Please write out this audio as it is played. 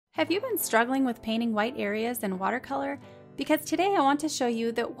Have you been struggling with painting white areas in watercolor? Because today I want to show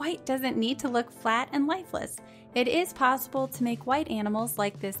you that white doesn't need to look flat and lifeless. It is possible to make white animals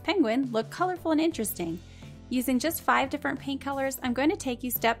like this penguin look colorful and interesting. Using just 5 different paint colors, I'm going to take you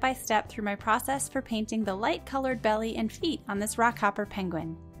step by step through my process for painting the light colored belly and feet on this rockhopper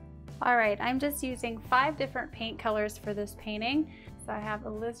penguin. Alright, I'm just using 5 different paint colors for this painting. So I have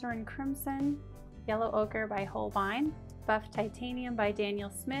alizarin crimson, yellow ochre by Holbein, buff titanium by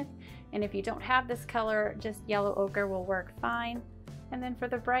Daniel Smith, and if you don't have this color, just yellow ochre will work fine. And then for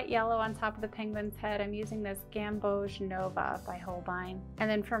the bright yellow on top of the penguin's head, I'm using this Gamboge Nova by Holbein. And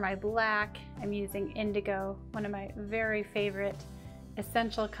then for my black, I'm using indigo, one of my very favorite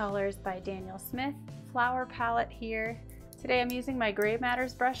essential colors by Daniel Smith. Flower palette here. Today I'm using my Gray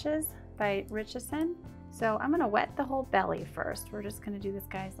Matters brushes by Richardson. So I'm gonna wet the whole belly first. We're just gonna do this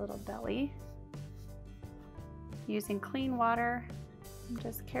guy's little belly. Using clean water, I'm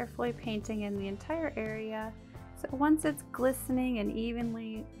just carefully painting in the entire area. So once it's glistening and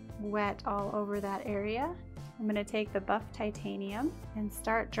evenly wet all over that area, I'm going to take the buff titanium and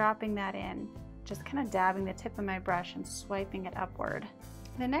start dropping that in, just kind of dabbing the tip of my brush and swiping it upward.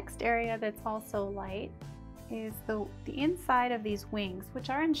 The next area that's also light is the inside of these wings, which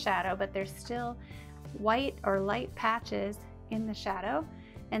are in shadow, but there's still white or light patches in the shadow.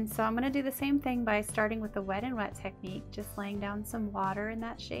 And so I'm going to do the same thing by starting with the wet and wet technique, just laying down some water in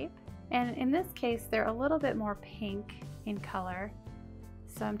that shape. And in this case, they're a little bit more pink in color.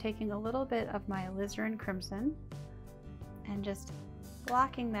 So I'm taking a little bit of my alizarin crimson and just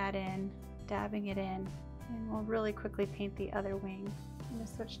blocking that in, dabbing it in, and we'll really quickly paint the other wing. I'm going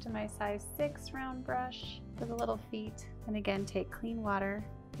to switch to my size 6 round brush for the little feet, and again take clean water,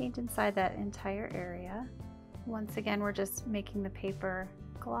 paint inside that entire area. Once again, we're just making the paper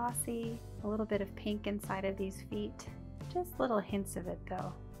glossy, a little bit of pink inside of these feet, just little hints of it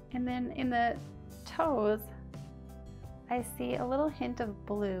though. And then in the toes, I see a little hint of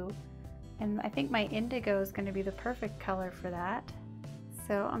blue, and I think my indigo is going to be the perfect color for that.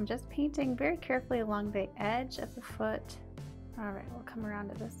 So I'm just painting very carefully along the edge of the foot. Alright, we'll come around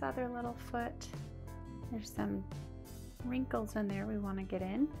to this other little foot. There's some wrinkles in there we want to get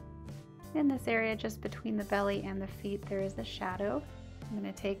in. In this area just between the belly and the feet, there is a shadow. I'm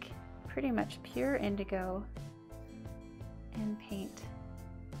going to take pretty much pure indigo and paint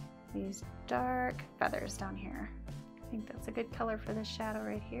these dark feathers down here. I think that's a good color for the shadow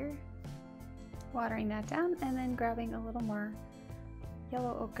right here. Watering that down and then grabbing a little more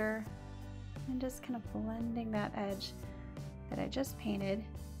yellow ochre and just kind of blending that edge that I just painted.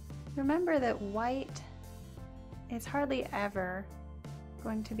 Remember that white is hardly ever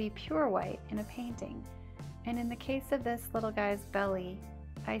going to be pure white in a painting. And in the case of this little guy's belly,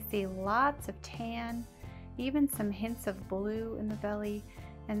 I see lots of tan, even some hints of blue in the belly.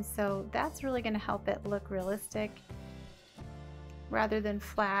 And so that's really going to help it look realistic rather than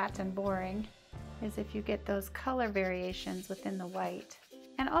flat and boring, is if you get those color variations within the white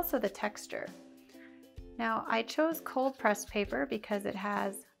and also the texture. Now I chose cold pressed paper because it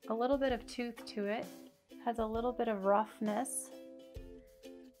has a little bit of tooth to it, has a little bit of roughness,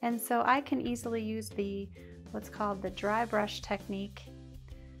 and so I can easily use what's called the dry brush technique,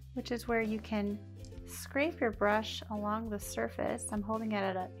 which is where you can scrape your brush along the surface. I'm holding it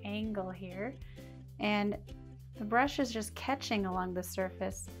at an angle here, and the brush is just catching along the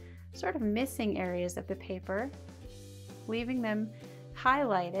surface, sort of missing areas of the paper, leaving them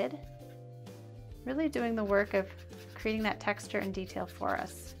highlighted, really doing the work of creating that texture and detail for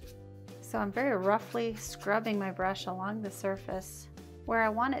us. So I'm very roughly scrubbing my brush along the surface. Where I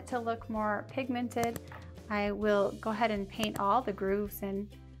want it to look more pigmented, I will go ahead and paint all the grooves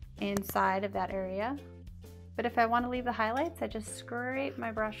inside of that area. But if I want to leave the highlights, I just scrape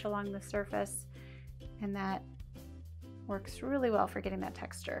my brush along the surface, and that works really well for getting that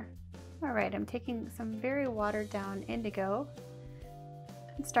texture. Alright, I'm taking some very watered down indigo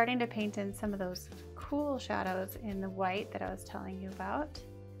and starting to paint in some of those cool shadows in the white that I was telling you about.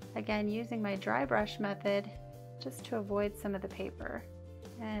 Again, using my dry brush method just to avoid some of the paper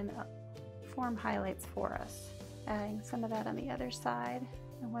and form highlights for us. Adding some of that on the other side.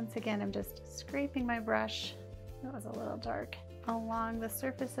 And once again, I'm just scraping my brush, that was a little dark, along the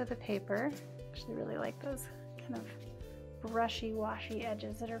surface of the paper. Actually really like those kind of brushy, washy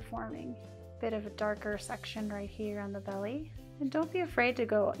edges that are forming. Bit of a darker section right here on the belly. And don't be afraid to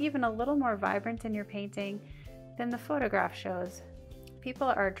go even a little more vibrant in your painting than the photograph shows. People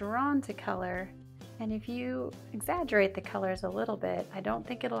are drawn to color, and if you exaggerate the colors a little bit, I don't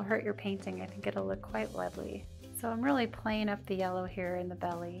think it'll hurt your painting. I think it'll look quite lovely. So I'm really playing up the yellow here in the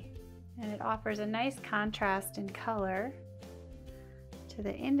belly, and it offers a nice contrast in color to to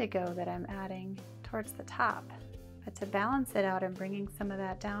the indigo that I'm adding towards the top. But to balance it out, I'm bringing some of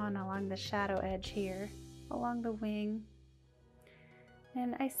that down along the shadow edge here, along the wing.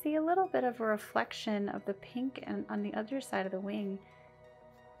 And I see a little bit of a reflection of the pink and on the other side of the wing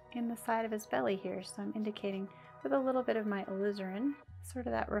in the side of his belly here. So I'm indicating with a little bit of my alizarin, sort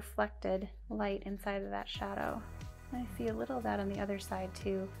of that reflected light inside of that shadow. And I see a little of that on the other side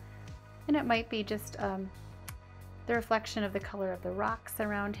too. And it might be just the reflection of the color of the rocks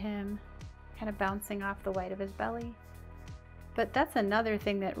around him, kind of bouncing off the white of his belly. But that's another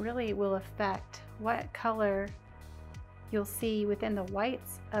thing that really will affect what color you'll see within the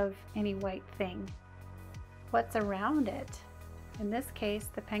whites of any white thing. What's around it? In this case,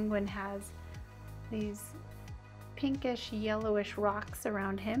 the penguin has these pinkish yellowish rocks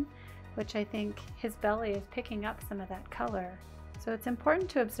around him, which I think his belly is picking up some of that color. So it's important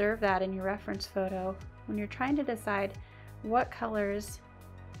to observe that in your reference photo when you're trying to decide what colors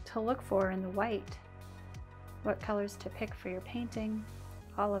to look for in the white, what colors to pick for your painting,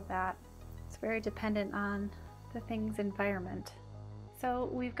 all of that. It's very dependent on the thing's environment. So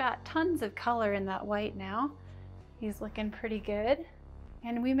we've got tons of color in that white now. He's looking pretty good.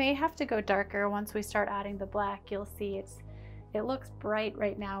 And we may have to go darker once we start adding the black. You'll see it looks bright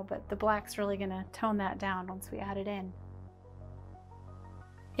right now, but the black's really gonna tone that down once we add it in.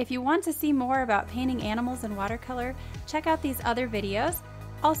 If you want to see more about painting animals in watercolor, check out these other videos.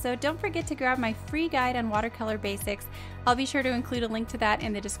 Also, don't forget to grab my free guide on watercolor basics. I'll be sure to include a link to that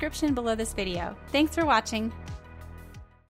in the description below this video. Thanks for watching.